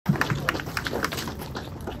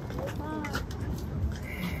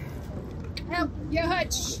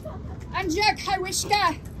Yahach, Anjak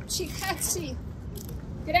Hawishka, Chikatsi.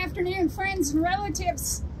 Good afternoon, friends and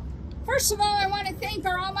relatives. First of all, I want to thank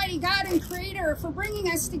our Almighty God and Creator for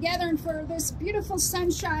bringing us together and for this beautiful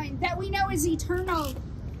sunshine that we know is eternal.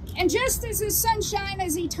 And just as the sunshine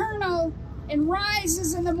is eternal and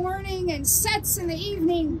rises in the morning and sets in the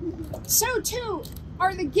evening, so too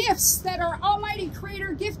are the gifts that our Almighty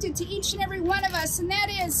Creator gifted to each and every one of us, and that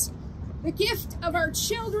is the gift of our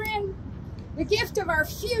children, the gift of our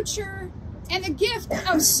future, and the gift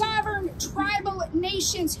of sovereign tribal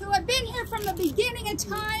nations who have been here from the beginning of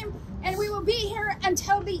time, and we will be here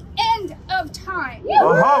until the end of time. When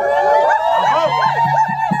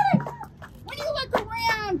you look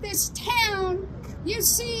around this town, you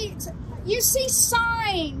see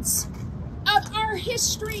signs of our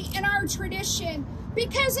history and our tradition,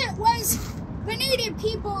 because it was the native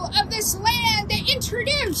people of this land that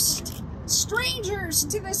introduced strangers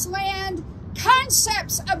to this land,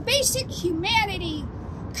 concepts of basic humanity,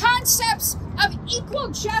 concepts of equal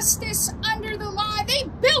justice under the law. They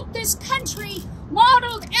built this country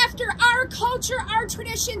modeled after our culture, our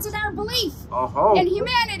traditions, and our belief in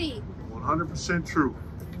humanity. 100% true.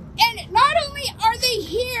 And not only are they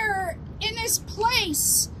here in this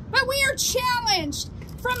place, but we are challenged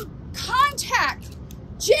from contact,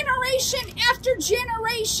 generation after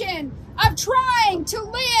generation, of trying to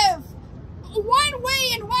live one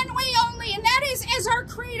way and one way only, and that is as our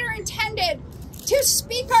Creator intended, to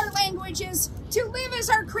speak our languages, to live as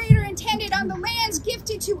our Creator intended on the lands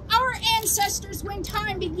gifted to our ancestors when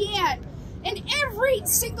time began. And every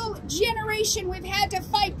single generation we've had to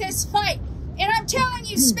fight this fight. And I'm telling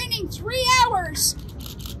you, spending 3 hours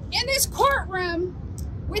in this courtroom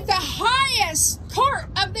with the highest court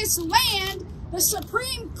of this land, the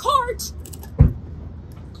Supreme Court,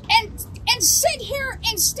 and sit here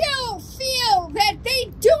and still feel that they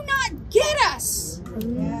do not get us.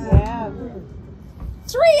 Yeah.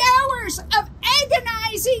 3 hours of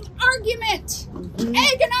agonizing argument,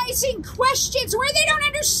 agonizing questions where they don't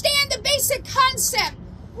understand the basic concept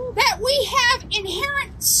that we have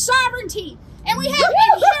inherent sovereignty and we have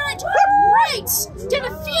inherent rights to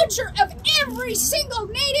the future of every single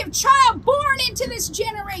native child born into this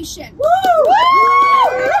generation.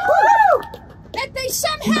 That they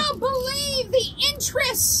somehow believe the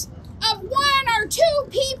interests of one or two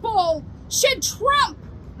people should trump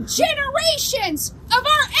generations of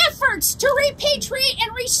our efforts to repatriate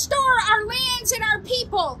and restore our lands and our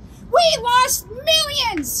people. We lost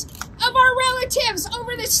millions of our relatives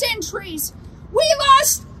over the centuries. We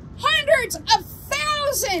lost hundreds of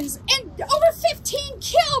thousands and over 15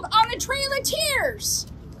 killed on the Trail of Tears.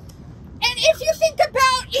 And if you think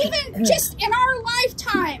about even just in our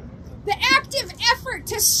lifetime, the active effort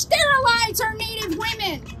to sterilize our native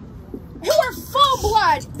women who are full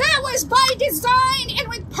blood, that was by design and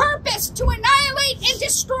with purpose to annihilate and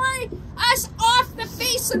destroy us off the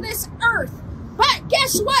face of this earth. But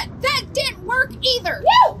guess what? That didn't work either.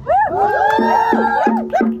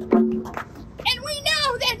 And we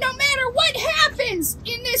know that no matter what happens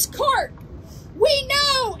in this court, we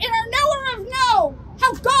know in our knower of know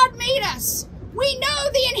how God made us. We know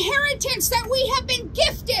the inheritance that we have been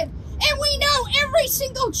gifted. And we know every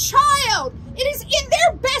single child, it is in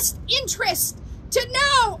their best interest to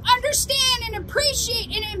know, understand, and appreciate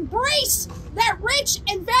and embrace that rich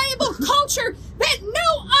and valuable culture that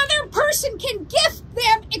no other person can gift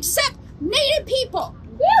them except Native people.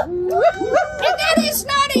 And that is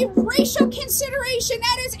not a racial consideration,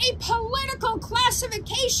 that is a political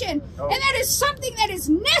classification, and that is something that is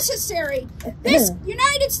necessary. This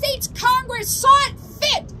United States Congress saw it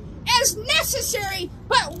fit as necessary,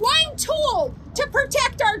 but one tool to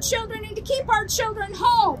protect our children and to keep our children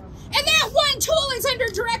home. And that one tool is under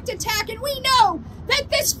direct attack, and we know that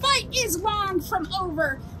this fight is long from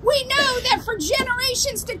over. We know that for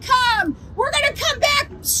generations to come, we're going to come back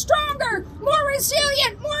stronger, more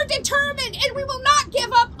resilient, more determined, and we will not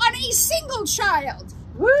give up on a single child.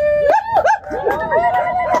 We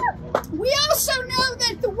also know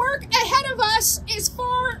that the work ahead of us is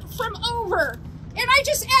far from over. And I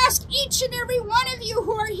just ask each and every one of you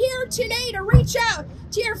who are here today to reach out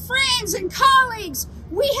to your friends and colleagues.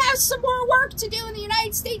 We have some more work to do in the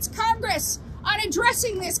United States Congress on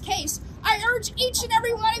addressing this case. I urge each and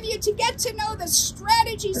every one of you to get to know the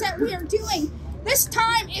strategies that we are doing. This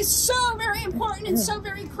time is so very important and so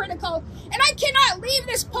very critical. And I cannot leave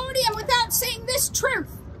this podium without saying this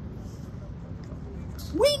truth.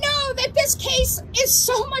 We know that this case is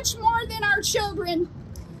so much more than our children.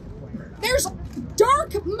 There's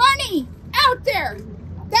dark money out there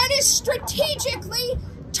that is strategically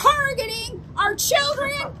targeting our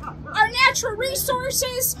children, our natural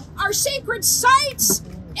resources, our sacred sites,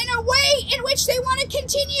 in a way in which they want to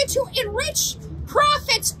continue to enrich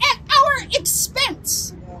profits at our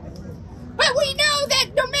expense. But we know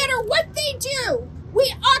that no matter what they do,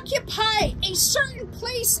 we occupy a certain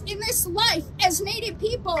place in this life as Native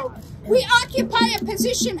people. We occupy a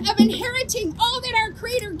position of inheriting all that our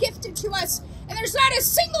Creator gifted to us. And there's not a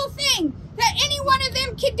single thing that any one of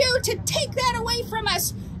them can do to take that away from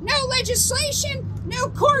us. No legislation, no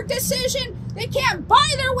court decision. They can't buy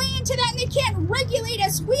their way into that, and they can't regulate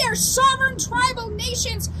us. We are sovereign tribal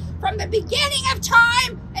nations from the beginning of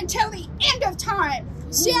time until the end of time.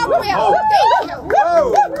 Stand well. Thank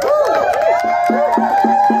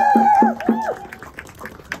you.